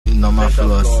normal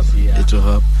floss. It will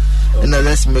help. Okay. And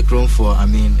let's make room for,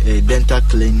 dental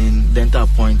cleaning, dental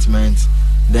appointments,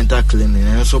 dental cleaning,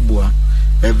 and also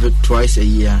every twice a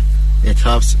year. It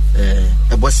helps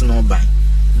a boss no buy.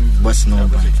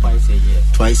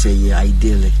 Twice a year,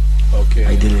 ideally. Okay.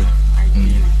 Ideally,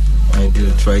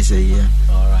 twice a year.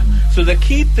 All right. So the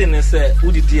key thing is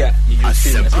who did you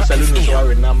see? Salon so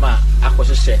we nama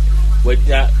akoshe where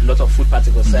there a lot of food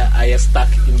particles are stuck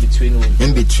in between.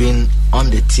 In between on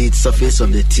the teeth, surface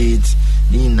of the teeth.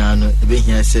 Ni na no ebe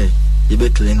here say ebe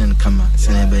clean and come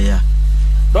say ya.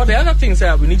 But the other things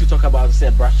we need to talk about is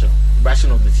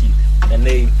brushing of the teeth. And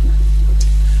they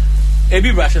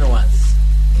ebi brushing once,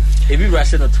 ebi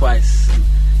brushing twice,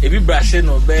 ebi brushing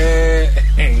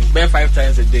be 5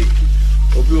 times a day.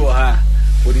 Obi oha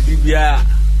odidibia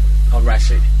or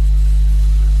brushing.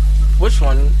 Which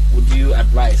one would you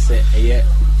advise? Me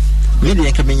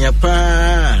dey kaminya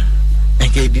pa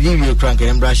enke didi wi kran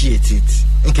ka brush your teeth.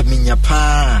 Enke minya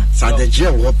pa sa de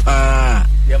je wo pa.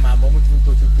 Yeah, my mom would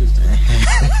do toothpaste.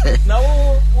 Now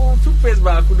toothpaste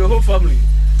back with the whole family.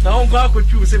 Now I could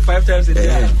choose 5 times a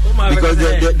day. Because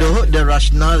the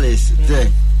rationale is there.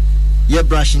 You're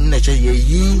brushing nature,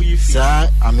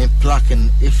 plucking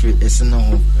if it's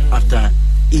no after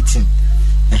eating.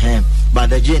 But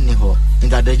the journey ho, in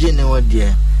that the journey ho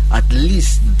dear, at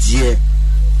least dear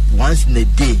once in a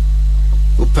day.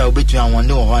 Upa between one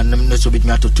no one no so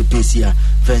between to toothpaste here,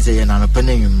 friends and an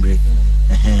opinion break.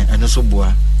 And also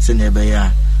boa, send a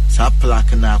bear, sa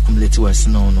plaque na accumulate was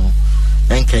no.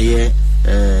 Enkaye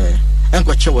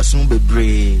enkoche was no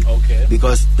be okay,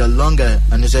 because the longer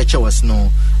and the was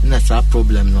no, that's a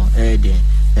problem no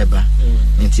eba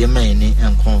into many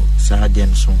enko sa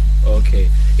den so. Okay,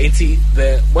 enti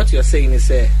the what you're saying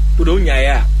is udonya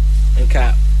ya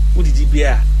enka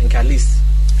udidibia enka list.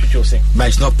 But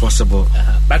it's not possible.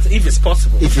 But if it's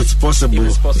possible, But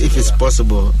say it's not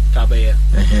possible. How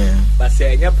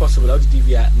did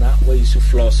you now where you should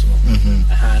floss?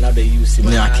 Now they use it.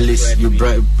 At least you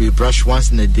brush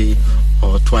once in a day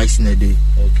or twice in a day.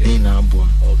 Okay.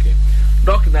 Okay.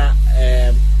 Doc na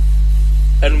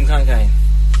enum kankan.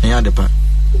 Enya depa.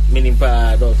 Meaning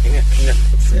pa doc.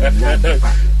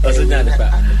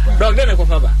 Doc then ko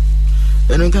fa ba.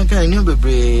 Enum kankan enum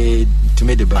bebre to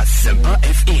me the bus.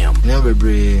 FM. Never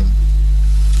brave.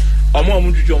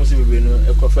 Omo juju say we no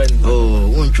e friend. Oh,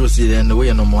 won't you see then the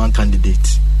way number 1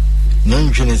 candidate. No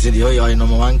you say the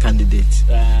number 1 candidate.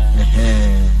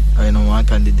 Number 1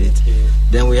 candidate. Okay.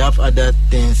 Then we have other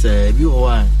things you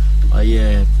are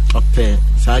up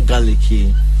garlic.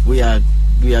 We are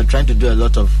trying to do a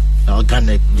lot of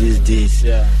organic these days.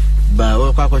 Yeah. But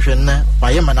we question na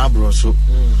why man abro so.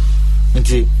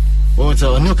 Nti won't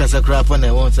no kasa crap on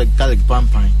a won't garlic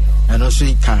pampan and also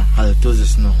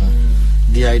halitosis no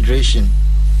dehydration.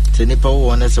 Te nipa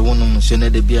won as a wonum so na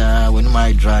de bia when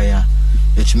my dry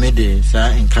it made the sa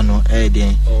nka no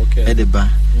edeba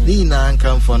ni na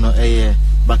nka mfo no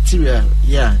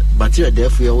bacteria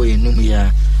therefore we enum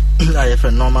ya I for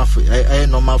normal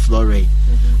normal flora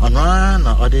ono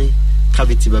na ode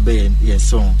cavity babe yes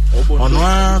so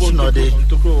ono so no de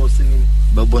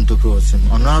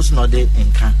babontokroosin ono so no de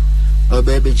nka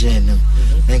baby gene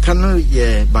and can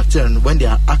bacteria when they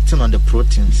are acting on the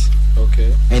proteins,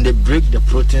 okay, and they break the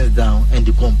proteins down and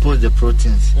decompose the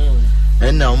proteins,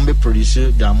 and now we produce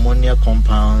the ammonia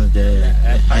compounds, the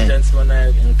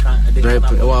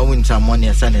winter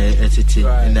ammonia and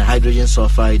the hydrogen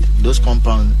sulfide, those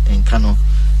compounds and cano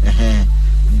and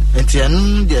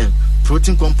the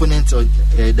protein components or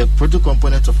the protein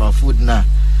components of our food now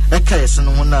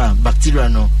bacteria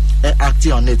no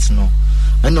acting on it no.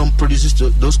 And produces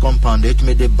those compounds that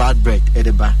make the bad bread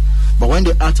edible. But when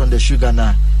they act on the sugar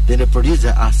now, then they produce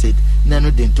the acid. Then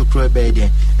they to grow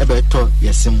better.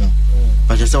 Yesimu.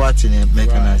 But just what in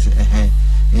mechanism.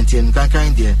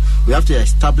 We have to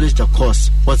establish the cause.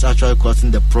 What's actually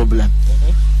causing the problem?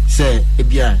 Say,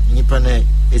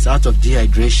 it's out of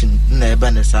dehydration.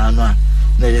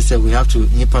 They say we have to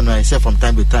say from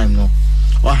time to time no.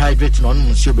 Or hydrating on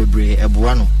monsieur bebre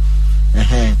ebuano.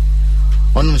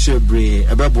 On Monsieur Bray,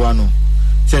 Ababuano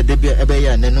said they be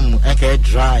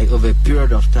dry over a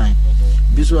period of time.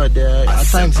 These were there at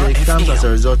times it comes as a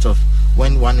result of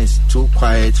when one is too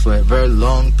quiet for a very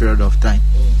long period of time.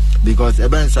 Because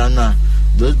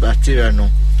those bacteria no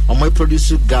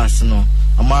produce gas no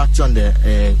act on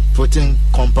the protein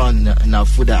compound in our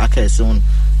food that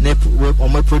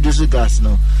produce gas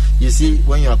no. You see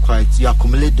when you are quiet you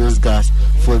accumulate those gas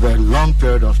for a very long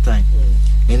period of time.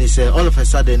 And he said all of a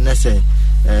sudden say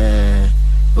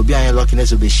obi an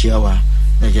luckiness obi shiawa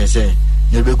na je say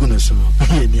na begunu so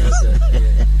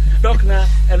doc na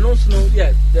and also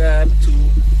to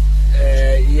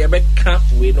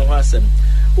we no hasem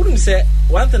wouldn't say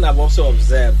one thing I've also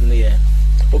observed near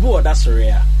obi what that's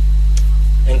rare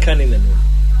and can in the room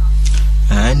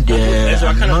and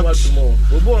I'm not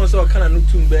obi also kind of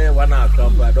nutum be 1 hour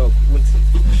crowd dog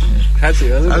I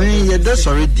mean yeah, that's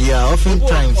already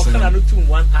oftentimes kind of nutum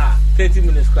 1 hour 30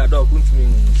 minutes crowd dog wouldn't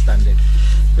mean standard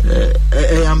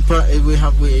we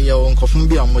have your own coffin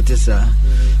be on what is our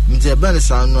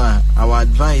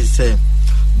advice say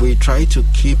we try to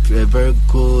keep a very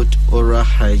good oral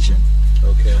hygiene.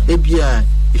 Okay.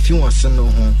 If you want to know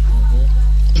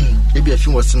maybe if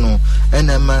you want to know and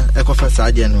no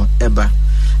eba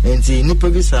and the nipa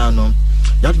bisa no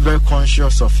you have to be very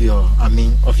conscious of your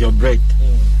of your breath.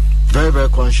 Very very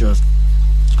conscious.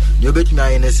 You bet me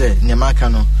I say nyamaka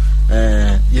no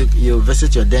you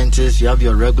visit your dentist, you have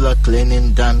your regular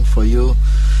cleaning done for you,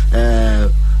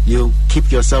 you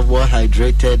keep yourself well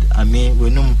hydrated.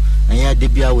 Wenum anya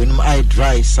debia wenum eye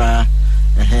dry sir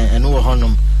and no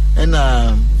honum and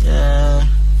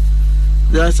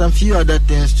there are some few other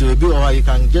things to be, or you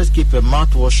can just keep a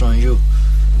mouthwash on you.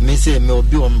 Me say me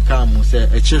obi omkamu say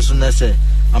a chesuna say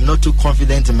I'm not too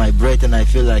confident in my breath and I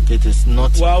feel like it is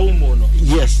not.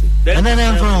 Yes. And then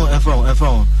I'm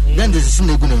found. Then this is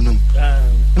negunum.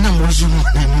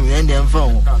 And then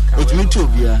found. It's me too,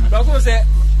 yeah.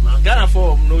 Ghana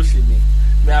for no shimmy.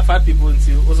 Me have 5 people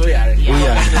into also yare.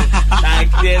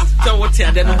 Like there's so what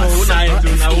I don't know who I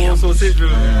do now also sit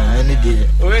through. Any day.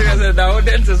 We say that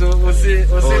dentist will say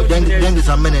then there's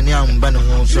a man and young ban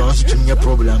who so to me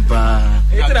problem pa.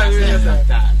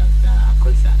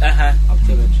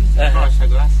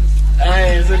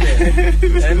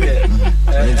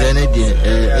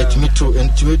 It's me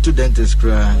too dentist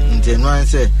cry.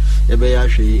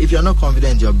 If you're not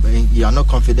confident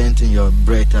in your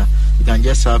breath, you can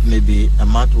just have maybe a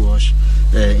mouthwash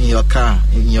in your car,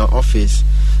 in your office,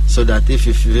 so that if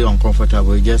you feel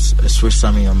uncomfortable, you just switch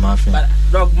some in your mouth. But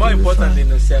dog, more important than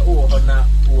to say, oh,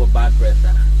 bad breath.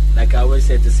 Like I always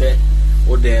say to say,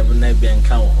 oh, they have never been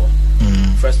count.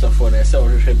 First of all, they say, oh,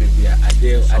 baby, I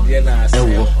dare not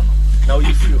say. Now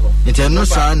you feel home. It's no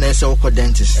sign as a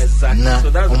dentist. Exactly. So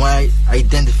that's why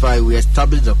identify, we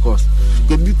establish the course.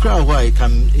 Could be crowd why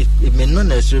it may not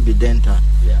necessarily be dental.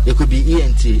 Yeah. It could be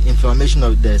ENT, inflammation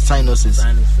of the sinuses,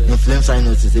 inflamed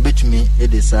sinuses. A bit to me,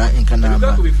 it is in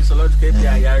Canada.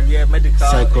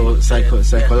 Medical,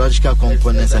 psychological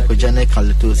components, psychogenic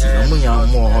halitosis.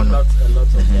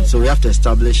 So we have to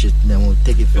establish it, then we'll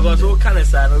take it from there. Because all kind of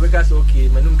sign, because okay,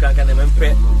 manum can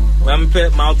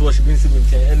mouthwash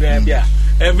and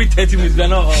every 30 minutes,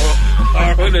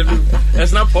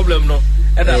 that's not problem, no.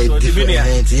 That's what you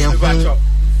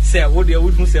say, what they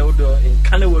would say, in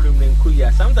Canada, in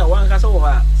Kuya. Sometimes one has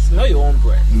over smell your own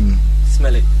breath,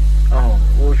 smell it. Oh,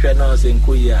 should not say in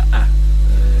Kuya.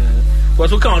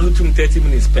 What we can't do 30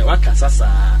 minutes per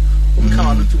Wakasasa. We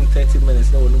can't do 30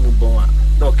 minutes, no more.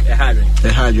 Look, a hydrant.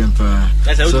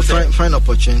 So find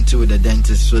opportunity with the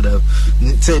dentist so that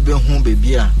say be home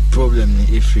baby a problem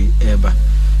if free ever.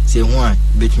 Say why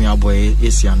bet me a boy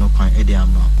is no point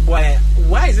why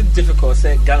is it difficult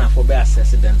say Ghana for be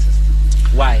assess a dentist?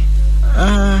 Why?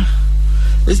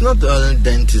 It's not only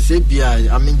dentist.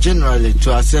 I mean generally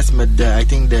to assessment I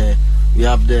think we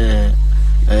have the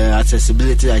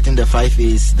accessibility. I think the 5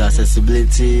 is the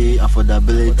accessibility,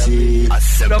 affordability. I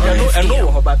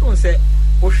know, but don't say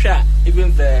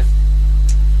even the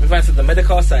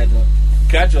medical side, no,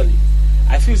 gradually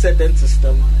I feel that dentist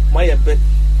might a bit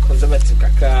conservative,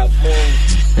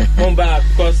 more bad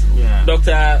because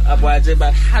Dr. Abuaje,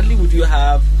 but hardly would you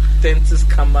have dentists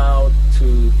come out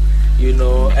to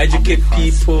educate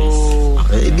people.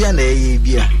 I'm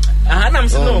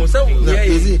saying no, so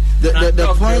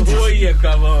the point is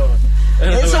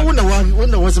and so when the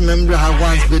was a member have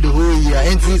once for the whole year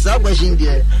and since I was in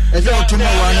there and so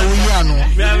tomorrow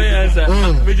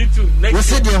we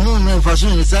said the home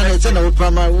fashion is a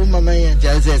primary woman and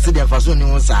just said the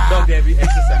fashion was dog every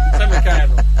exercise some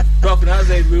kind of dog now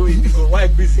say we why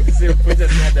busy say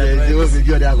process that was a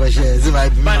good question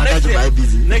my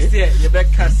busy next year you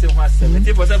back casting was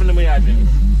 70 for 7 million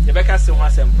you back casting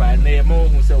was empire na mo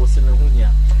hu say was no hu nya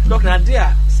dog na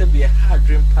there say be a hard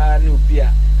dream pa no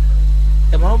bia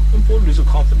people lose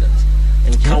confidence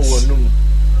and can't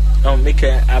make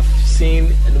I've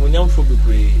seen and when young folk be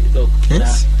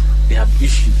they have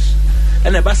issues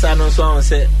and the best I know someone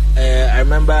say I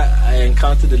remember I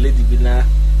encountered the lady bina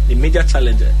the major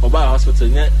challenge about hospital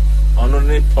yet on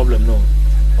no problem no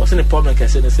or any problem can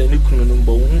say ni kunu no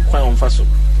but won kwan on faso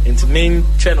into main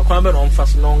chain kwan be on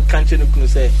faso no kan che ni kunu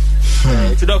say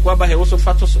it's dog wa ba he also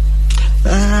fato so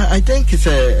I think it's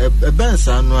a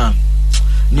bensa no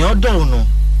ni odo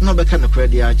no be kind of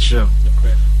credit actually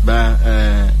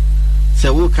But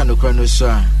so we can no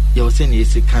so you will send you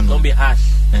can don't be harsh.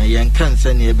 You can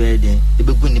send your bed in a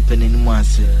good penny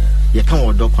once. You can't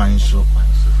order quite so.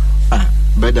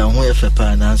 But I won't have a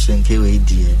pan answering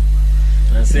KWD.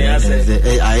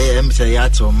 I am say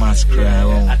ato mask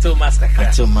ato mask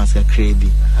crabby.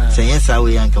 Say yes, I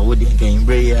will anchor wood and game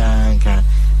bray anchor.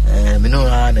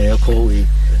 Minoa na call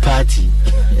party.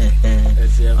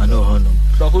 I know honor.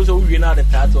 So who's we know the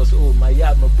titles? Oh my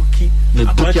yeah, my bookie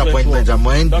appointment. I'm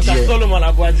going Dr. Solomon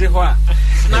Abuajewa.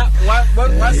 Now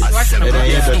what's and I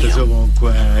hear Dr. Solomon.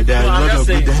 There are a lot of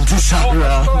good dentists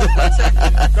around.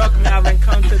 Doc, I've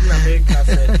encountered in America.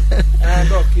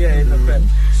 Doc, yeah, in the friend.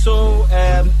 So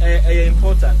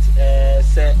important.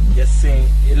 Say yes,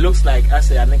 it looks like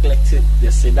as I neglected.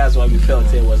 Yes, that's why we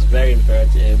felt it was very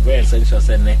imperative, very essential.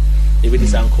 Say ne, if it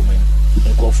is uncommon,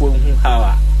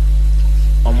 how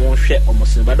almost share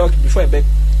almost. But Doc, before I be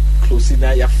closing,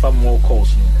 now you have more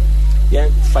calls. Yeah,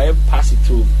 fire pass it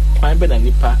to climb and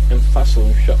nipa and fast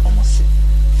on shot almost.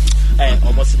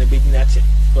 Almost in a big nature.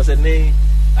 Because a name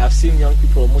I've seen young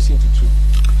people almost into 2.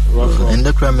 And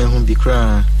the crime won't be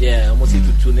crying. Yeah, almost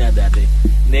into 2 near that day.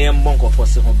 Name monk of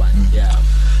us home by. Yeah.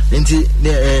 Indeed,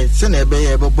 send a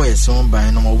boy song by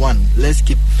number 1. Let's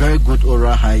keep very good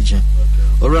oral hygiene.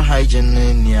 Okay. Oral hygiene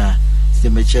near the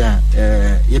mature.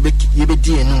 You be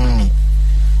dear no.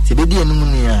 Tibidi and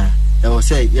I will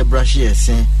say, you brush your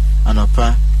sin and a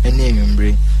pa and name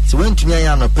bring. So when to me,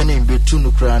 I am a penny be 2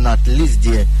 nuclear, at least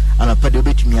dear, and a pedal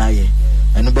bit me aye,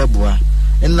 and a beboa.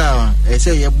 And now, I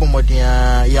say, you avoid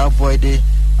it,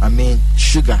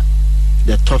 sugar,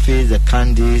 the toffees, the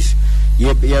candies,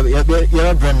 you're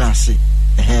brandassi.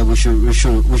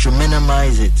 We should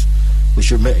minimize it. We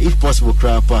should, if possible,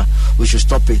 we should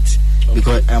stop it. Okay.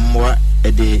 Because I'm more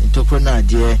a day to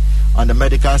dear on the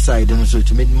medical side, and also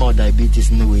to make more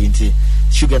diabetes in the way into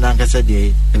sugar nanka said,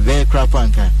 a very crap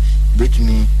anchor, bit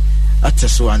me at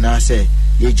so and I say,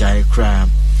 ye jay crime.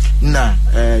 Now,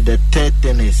 the third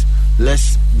thing is,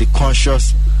 let's be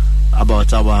conscious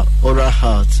about our oral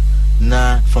health.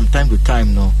 Now, from time to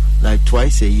time, no, like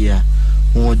twice a year,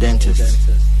 who dentist,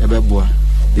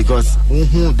 because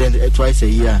who twice a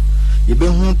year, you be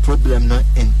one problem no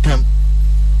in time.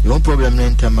 Your problem no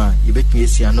in time, you bet me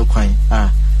see no coin.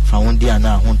 Found dear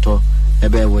now, hunto, a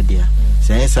bear wood dear.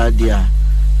 Say, dear,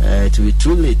 to be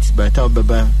too late, but our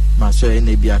baba, my soul, and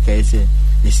maybe I can say,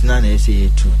 it's none, I say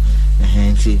it too.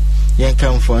 And young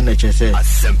come for NHS,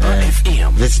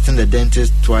 visiting the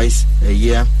dentist twice a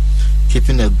year,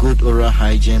 keeping a good oral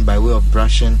hygiene by way of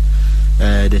brushing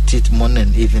the teeth morning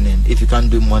and evening. If you can't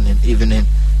do morning, evening,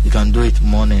 you can do it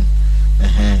morning,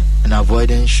 and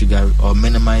avoiding sugar or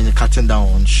minimizing, cutting down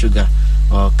on sugar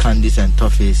or candies and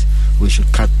toffees. We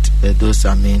should cut those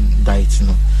diets.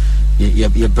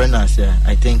 Your burners.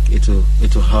 I think it will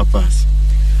help us.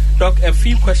 Doc, a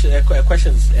few questions, that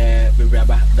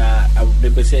I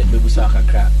would say,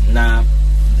 now,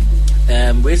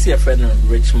 we see a friend in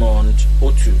Richmond,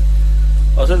 O2.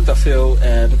 Also, Dr. Phil,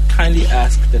 kindly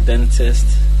ask the dentist.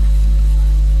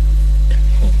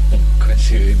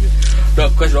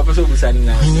 Doc, question, what person will be signing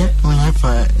now?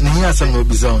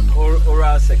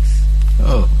 Oral sex.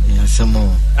 Oh, yeah, some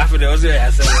more. After the other, I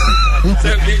said,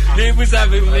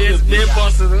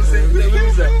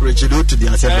 Richard, to the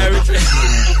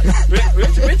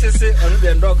Richard said, on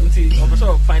the dog until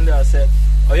also find out, said,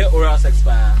 oh, your oral sex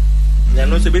by. They're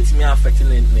not a bit me affecting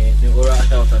the oral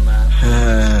health. And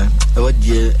what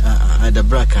dear, at the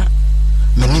braca,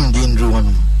 Menim didn't do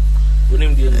one.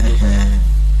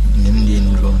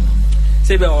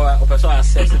 Say, or person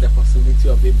assess the possibility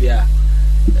of baby. I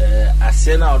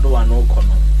say now, do I know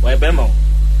corner? Why, Bemo?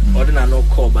 Or do I know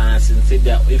call balance and say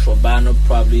that if a banner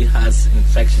probably has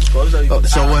infections?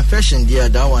 So, infection, dear,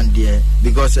 that one, dear,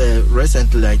 because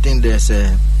recently I think there's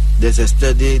a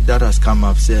study that has come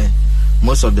up, say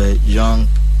most of the young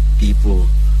people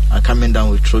are coming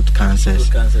down with throat cancers.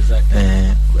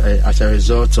 As a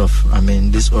result of,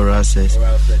 this oral sex.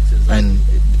 And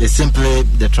it's simply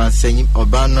the transgenic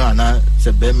urbano and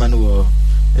the Berman or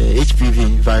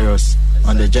HPV virus.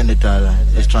 On the genital,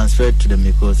 is transferred to the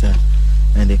mucosa,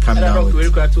 and they come down with.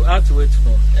 To add to it,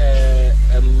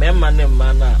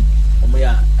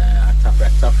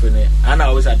 and I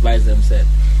always advise them, said,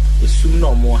 assume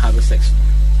no more have a sex.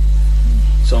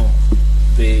 So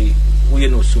we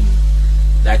assume,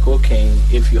 like, okay,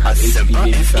 if you have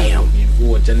HPV,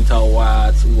 or genital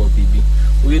warts, or BB,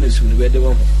 we assume where they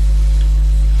want.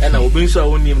 And I will bring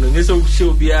so on him, and so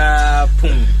she'll be a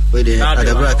pum. With the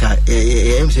other braca,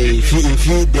 if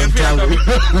you don't tell me, I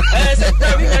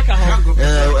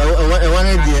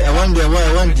want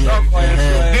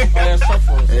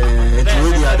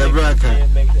the other braca.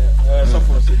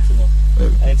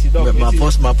 my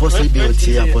post BOT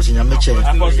apostle Nyameche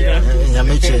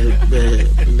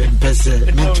pese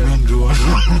mentmendru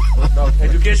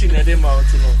education na dey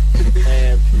mountain.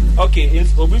 Okay,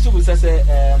 Obisu say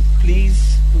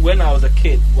please, when I was a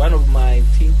kid, one of my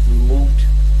teeth removed,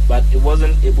 but it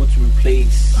wasn't able to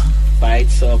replace by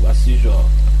itself as usual.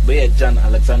 But yeah, John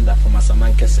Alexander from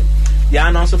Asaman Kese. Yeah,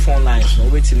 and also phone lines. No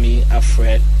wait to me,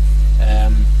 Alfred.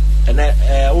 And then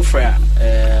Ofra,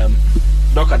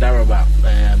 Dr. Daraba.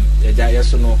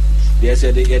 Yes or no? Yes,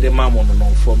 the mom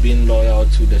no for being loyal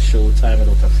to the show. Time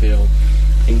with Dr. Phil.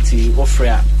 Inti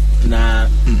Ofra na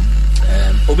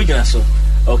Obigina so.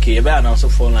 Okay, you better also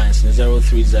phone lines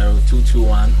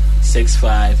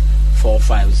 030-221-6545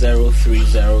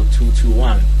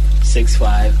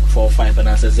 030-221-6545 and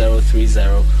that's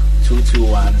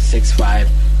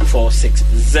 030-221-6546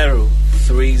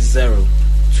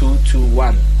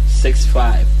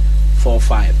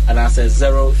 030-221-6545 and that's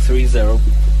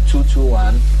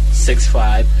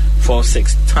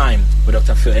 030-221-6546 time with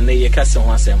Dr. Phil and you can say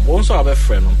one so have a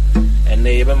friend and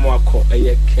they even more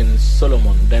Ken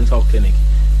Solomon Dental Clinic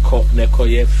called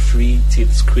Nekoye free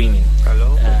teeth screening.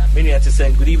 Hello. Many to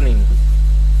say good evening.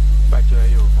 But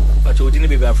you didn't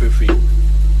be very free.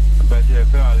 But you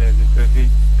Alex is free.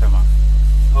 Come on.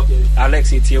 Okay.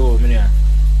 Alex, it's you, Minia.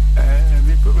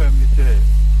 The problem is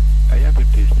I have a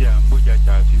taste here and Boja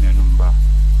charge in a number.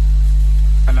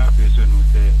 And I person who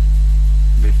say,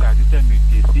 besides the time you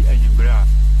see a bra,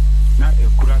 not a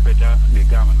crab better the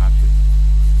gammon.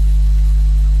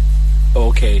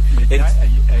 Okay.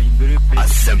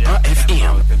 Asempa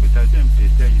FM.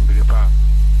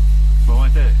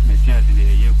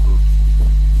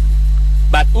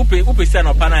 But upe stand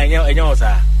up and I know,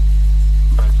 sir.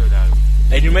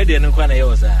 And you made the new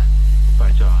sir.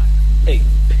 Hey,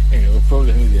 no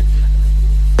problem with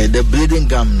it. The bleeding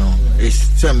gum no is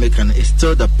still making it's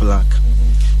still the plaque.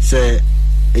 Say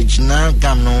ejina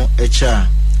gum no echa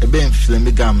ebe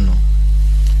inflamed gum no.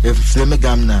 If inflamed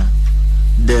gum na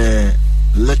the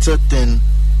little thin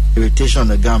irritation on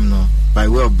the gum no by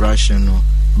way of brushing no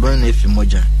burn if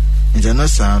moja. In the no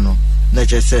sano,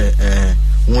 nature say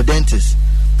dentist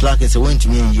plaque is going to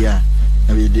me in here.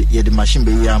 The machine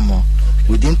be here more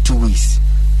within 2 weeks.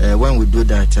 When we do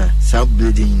that, self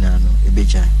bleeding no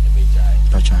ebeja.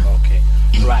 Okay.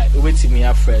 Right. Wait to me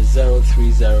after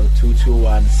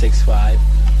 030-221-6545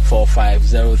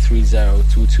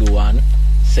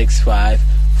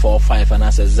 030-221-6545 and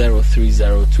that's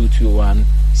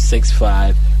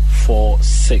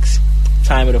 030-221-6546.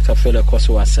 Time with Dr. Phil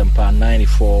Koso Asempa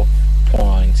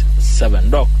 94.7.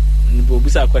 Doc,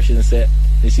 Bobisa question say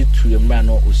is it to the man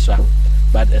or Usra,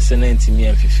 but a senate me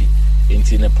and Fifi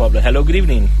into the problem. Hello, good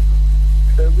evening.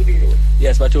 Good evening.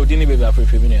 Yes, but you didn't be after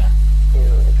Feminia.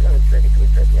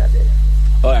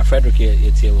 Oh, Frederick,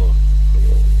 it's here.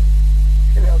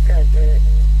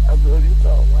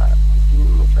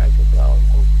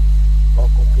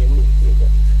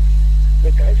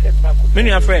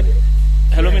 Minia Fred.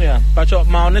 Hello, Minia. But your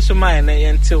mouth is mine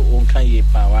until one can ye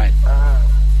power.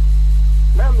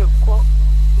 Now me call,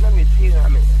 let me see how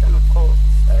me call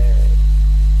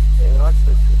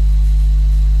hospital.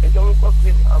 I don't call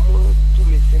it. I'm going to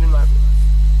me cinema.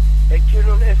 A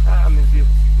children is how I'm view.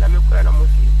 Let me call a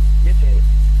monkey. Yes,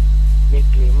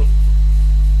 make me.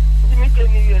 Make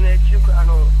me and a children.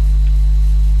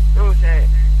 No, say,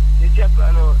 the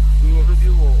Japan, me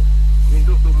review, we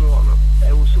look more.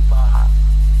 I was super hard.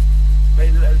 But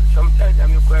sometimes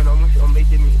I'm going almost on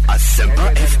making me.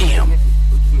 Asempa FM.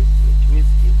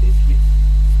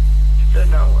 So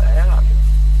now I have it.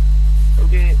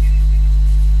 Okay,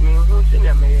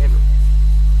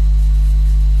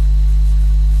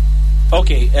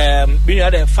 okay, we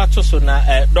had a factor so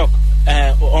now, Doc,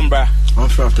 Umbra.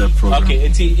 After the program. Okay,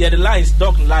 and yeah, the lines,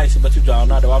 Doc lines, but you draw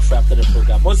another one after the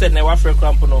program. What's that? Now, after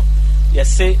Crampono, you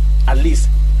say at least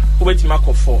wait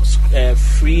Marco for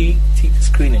free teeth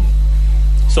screening.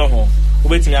 So,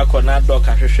 wait me out now, Doc,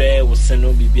 I share was send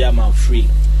no BBM free.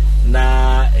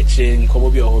 Na a chain,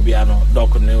 Kobobi or Hobiano,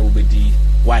 Doc, no, be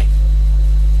why?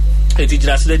 It is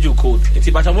just the due code. It's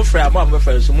about a more free, I'm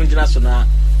referring to Munjina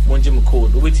Munjim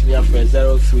code. Wait me after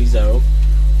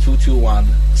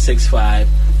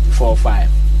 030-221-6545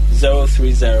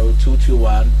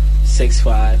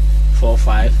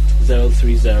 030-221-6545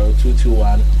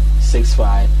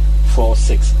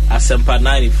 030-221-6546 Asempa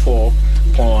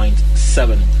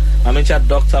 94.7. I'm in chat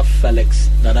Dr. Felix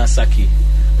Nanasaki.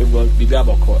 We will be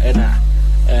able to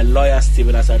and lawyer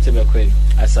Stephen Asantebekwe.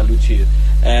 I salute you.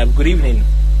 Good evening.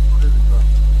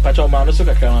 Pacho Manoso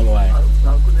Kakama.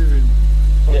 Good evening.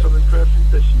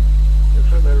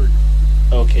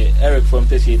 Okay, Eric from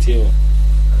TCTO.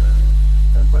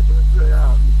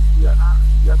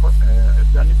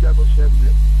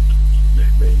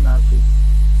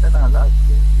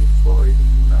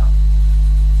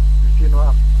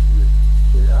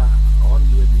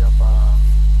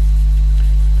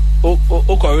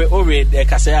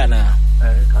 Kasayana.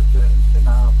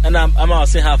 And I'm out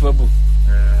saying half a book.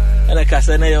 And a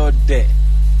Casana or day.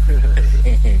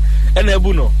 And a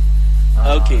buno.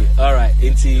 Okay, all right.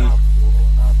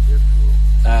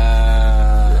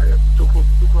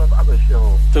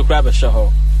 To grab a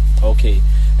show. Okay.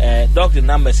 Doctor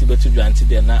number is able to join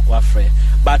today, not what friend.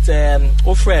 But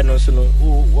friend also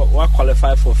what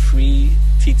qualify for free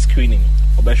teeth screening.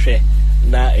 Obeshe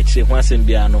na eche hwansen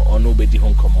bia no ono bedi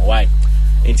hon komo why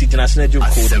international job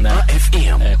code na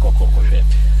kokko hwe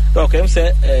doc em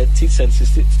say teeth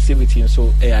sensitivity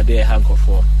so are there hanko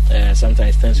for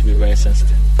sometimes tends to be very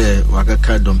sensitive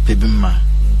wagaka don pebima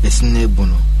esine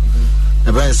buno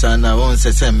eba sana won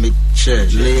say make sure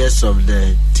layers of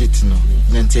the teeth no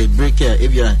nente break here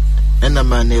if you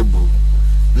enama na ebu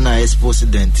na expose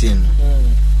dentin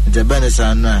the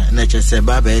benesa na chese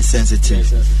baba is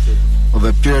sensitive over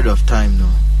a period of time no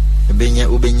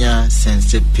ubenya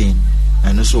sensitive pain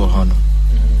and also honor.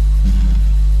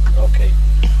 Okay,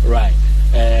 right.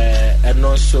 And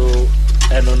also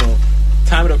no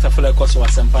time Dr. Fuller cost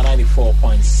was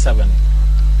 94.7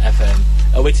 FM.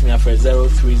 Wait me for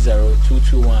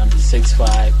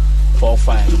 030-221-6545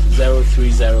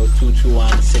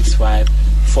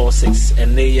 030-221-6546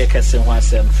 and they can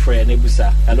was Fred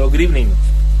Nebusa. Hello, good evening.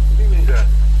 Good evening, sir.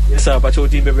 Yes, sir, but your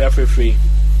team be free.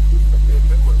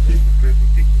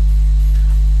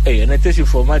 Hey, and I tell you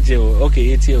for my jail.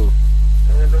 Okay, it's you.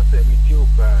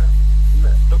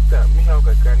 Doctor, me how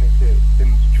can I say,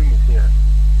 them students here.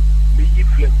 Me you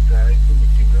flames are in the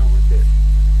team now with it.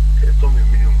 Some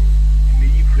minimum. Me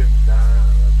you flames are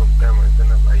sometimes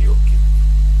and I'm okay.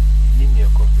 In your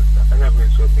course, and I've been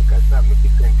so because I'm a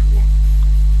different room.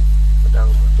 But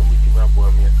I'm so meeting my boy.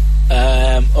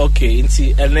 Okay, inti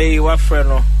and they were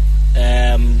friend.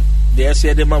 They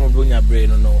say the mama bring your brain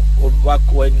no what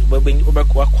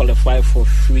qualify for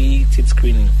free teeth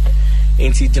screening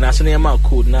inti international amount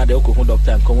code na the okoko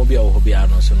doctor and come be a hobby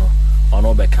no so no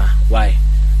ono beka why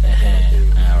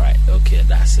all right okay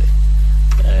that's it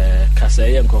kasa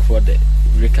yen comfort the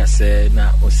rekase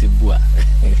na osebua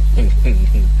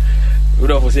we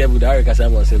don't say buda rekase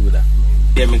mo osebua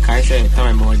yeah me kai say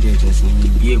time more just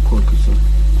be a cook so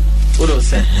Udo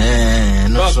say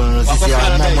no so sisi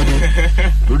amomode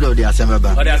Udo dey assemble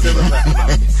back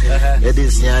it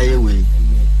is yeah way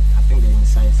I think the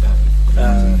insights are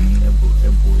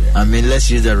I mean let's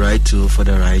use the right tool for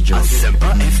the right job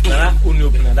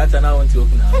that I want to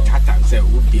open that time say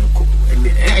would be a cook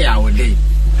I would day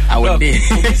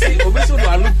obviously do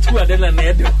I look too at then and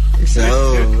so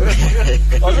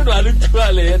also do I look too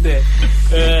at there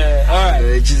all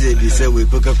right Jesus say we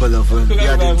Coca-Cola for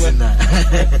yeah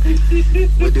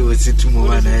what they was to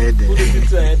move on ahead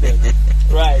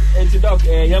right and to doc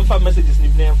young fan messages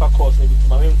name for course maybe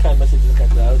my main kind messages I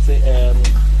would say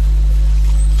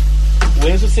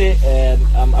when you say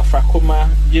Afrakoma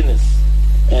Guinness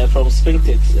from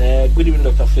Springtex good evening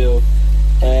Dr. Phil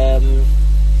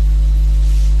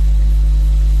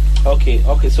Okay,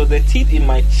 so the teeth in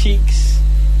my cheeks.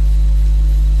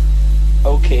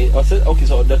 Okay,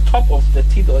 so the top of the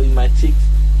teeth in my cheeks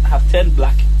have turned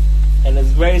black and it's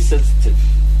very sensitive.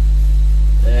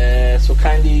 So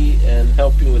kindly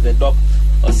help me with the doc.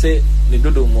 Or say the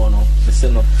dodo mono, the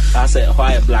sin of I say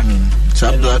why black.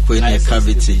 So black when a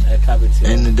cavity.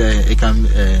 And it can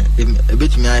a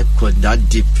bit me I cut that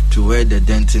deep to where the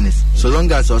dentin is. So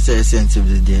long as I say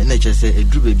sensitive there, and I just say a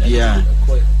drew baby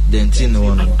dentin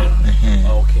one.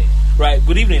 Okay. Right,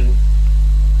 good evening.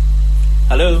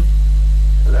 Hello.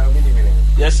 Hello, good evening.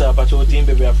 Yes, sir, but your team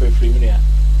baby are free minute.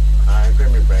 I'm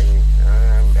very brave.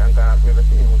 And I've never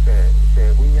seen who say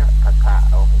we are a car.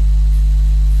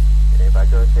 But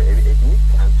just it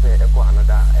and say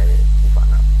another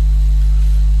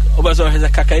so has a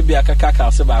kakaibi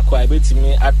kakaka so ba kwa beti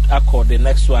me accord the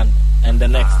next one and the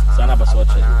next so na baso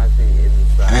che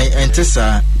I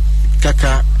entesa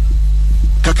kaka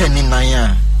ni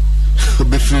nanya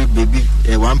be free baby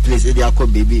one place e dey akọ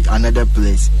baby another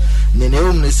place ne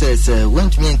home says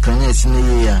went me kan yes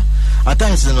ni ya at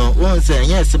times no won say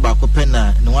yes ba ko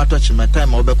pena no watch my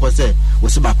time obekọ say wo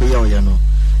se ba ko ye no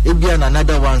ebia na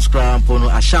another one scram no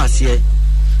ahase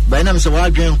by na me say wa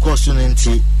adwen course no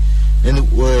nti and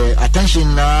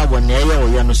attention na when ye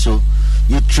no so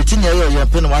you treating ye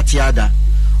pen what yada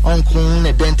onkun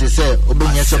ne dentist say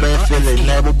obenya so be feel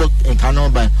na ebo in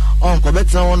kanoban onko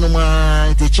betra wonu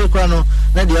ma te chekwa no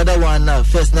na the other one na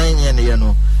first 9 year ne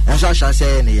no enso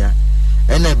ahase ne ya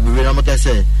ene bi na mo ka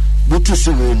say butu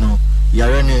siwe no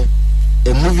yare ne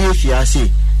a movie if you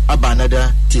say aba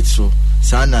another titso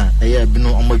sana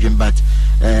bino omodwen but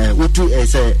wotu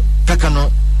say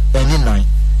kakano any nine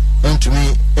and to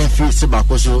me and feel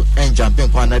sebakoso and jumping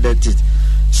for another tit.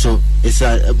 So it's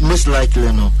most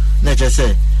likely no not just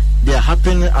say they are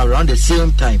happening around the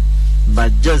same time,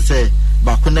 but just say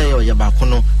bakuna yo ya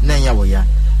bakuno nenya wo ya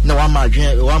na wa ma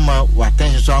dwen wa ma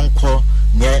attention so anko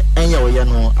ne enya wo ya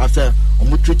no after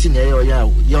omutwiti ne yo ya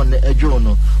yo ne adwo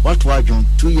no what wa dwen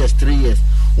 2 years 3 years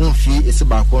unfi ese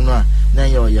bakuno a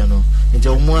nenya wo ya no nti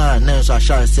omu a na so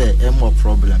asha say e more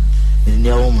problem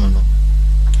ne wo mu no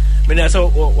me so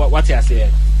what you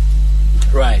say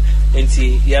right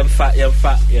nti yemfa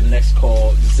your next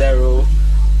call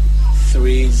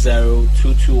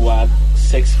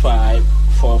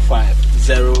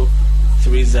 0302216545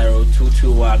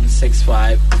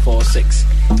 0302216546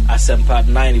 Asempa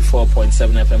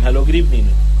 94.7 FM. Hello, good evening.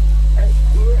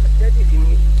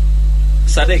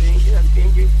 Sadek.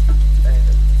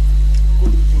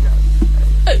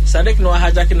 Hey, Sadek no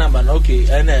hijacking number. Okay,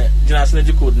 and Jonas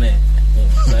Neji code ne.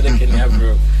 Sadek can have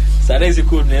bro. Sadek is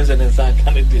code names and then some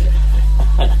kind of deal.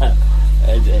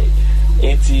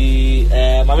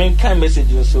 My main kind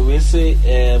message so we say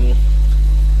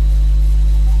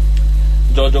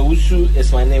Jojo Usu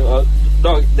is my name.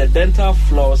 Dog, the dental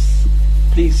floss,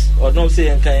 please, or don't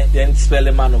say then spell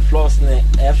a man of floss,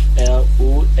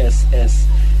 FLOSS.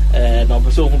 No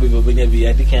person who be when you be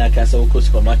at the Castle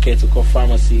supermarket to call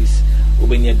pharmacies,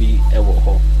 when you be a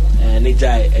walk. And they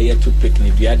die a year to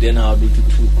picnic. The idea now be to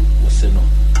two was no.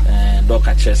 And dog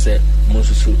at Chester,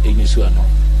 Monsu in Yusuano.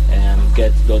 And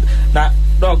get dog. Now,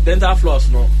 dog, dental floss,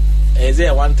 no. Is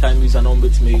there one time use an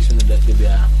ombit that they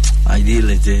are?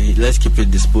 Ideally, let's keep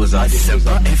it disposed of.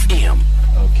 FM.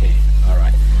 Okay, all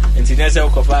right. And today, I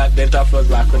will cover dental floss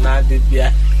back on that. Did be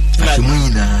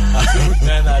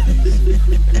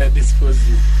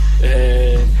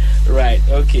right,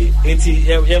 okay.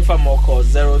 And for more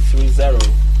calls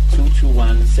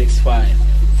 030-221-6545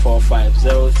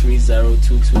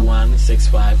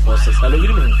 030-221-6546. Hello, good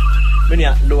evening. Many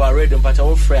lower radio, but I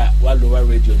will fray while lower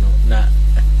radio no. Now,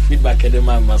 feedback at the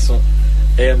man, Mason.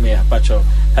 Pacho.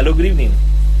 Hello, good evening.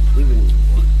 Good evening.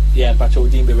 Yeah, Pacho,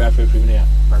 didn't be rapid premier.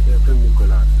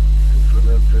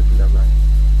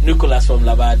 Nicholas from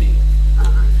Labadi.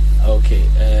 Okay.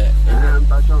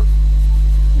 Pacho,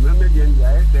 remember the end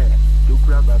I said to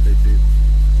grab a bit.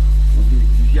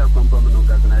 You are compromising on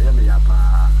Gazana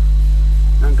Yapa.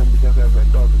 None can be just a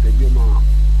dog to be more.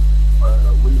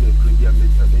 Women of India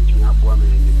make a making up woman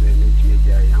and then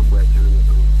make a humble channel.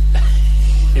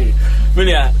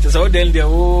 Minia, so then the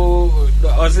or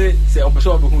say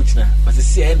Operation Buchna, but the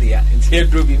Siena, and here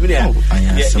drove me. Minia,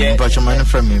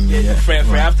 from him.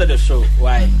 After the show,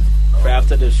 why? For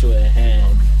after the show,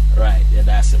 right, yeah,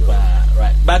 that's it,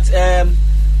 right. But,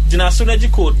 Jinasunaji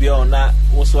code beyond that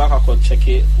was what I could check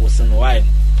it was in why.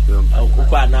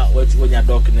 Now, when your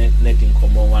dog netting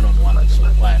come on one, so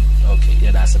why? Okay,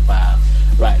 yeah, that's a part,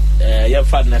 right. Your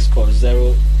next call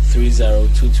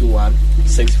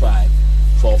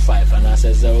 030-221-6545 and I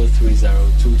said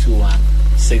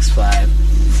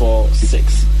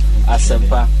 030-221-6546.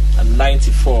 Asempa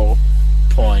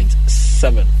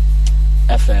 94.7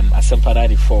 FM. Asempa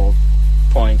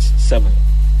 94.7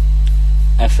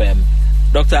 FM.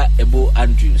 Dr. Ebo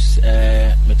Andrews,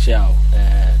 Michelle,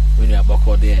 when you are back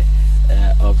there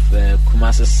of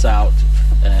Kumasi South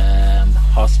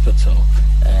Hospital.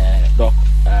 Doc,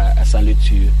 I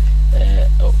salute you.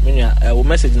 I will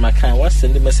message my kind. What's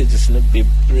sending messages in the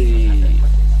brave?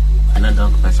 Another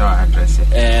person address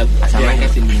it. As I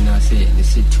get in, say the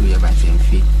city 2 years by 10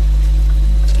 feet.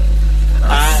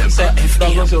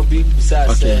 Also be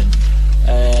besides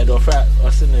the offer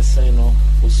or send a sign or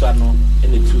Usano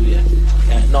in the 2 years.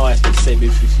 No, I can say be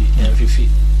 50 and 50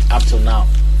 up to now.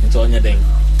 It's on your thing.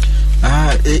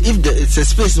 If it's a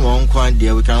space one coin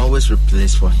there, we can always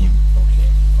replace for him.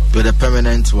 With a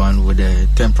permanent one, with a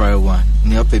temporary one.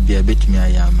 Near be a bit me I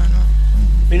am.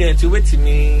 Meaning to wait to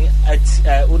me at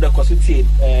Uda Kosuti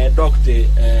doctor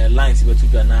lines but to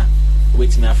Ghana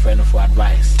wait me a friend for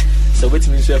advice. So wait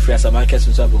me so free as a market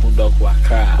since I've been dog work.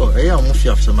 Oh, I am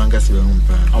of some mangas. I'm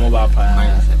about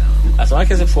as a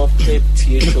market for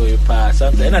show pass.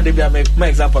 And I did make my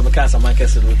example of the cancer market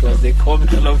because they call me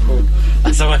the love road.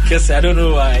 As a market, I don't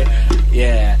know why.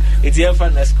 Yeah. It's here for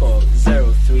next call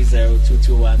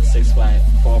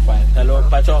 030-221-6545. Hello,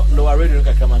 Pacho, lower radio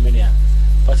Kakamaminia.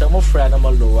 Pacho, more friend, I'm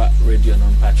a lower radio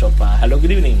non Pacho. Hello,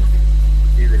 good evening.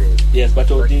 Evening. Yes,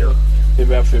 Pacho, be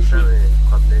very free.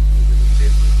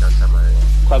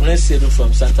 Kwamne Sedu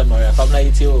from Santa Maria. Kwamna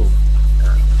Itio.